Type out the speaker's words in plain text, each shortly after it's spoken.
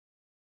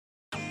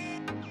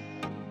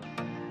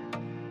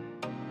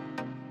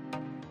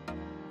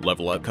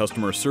Level up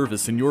customer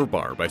service in your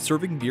bar by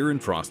serving beer in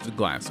frosted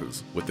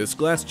glasses with this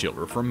glass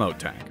chiller from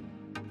MoTak.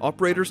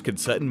 Operators can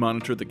set and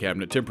monitor the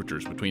cabinet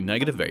temperatures between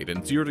 -8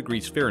 and 0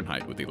 degrees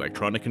Fahrenheit with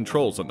electronic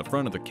controls on the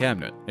front of the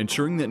cabinet,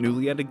 ensuring that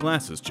newly added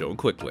glasses chill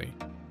quickly.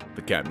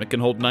 The cabinet can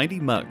hold 90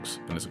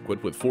 mugs and is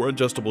equipped with 4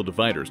 adjustable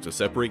dividers to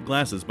separate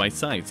glasses by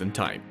size and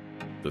type.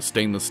 The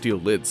stainless steel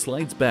lid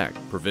slides back,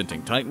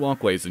 preventing tight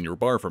walkways in your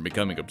bar from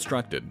becoming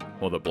obstructed,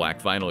 while the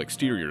black vinyl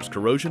exterior is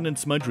corrosion and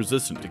smudge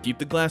resistant to keep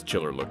the glass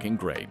chiller looking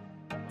great.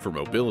 For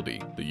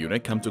mobility, the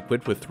unit comes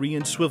equipped with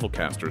 3-inch swivel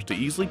casters to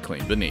easily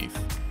clean beneath.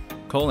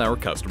 Call our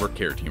customer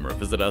care team or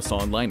visit us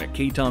online at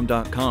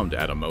KaTom.com to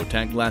add a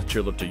MoTak glass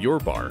chiller to your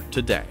bar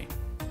today.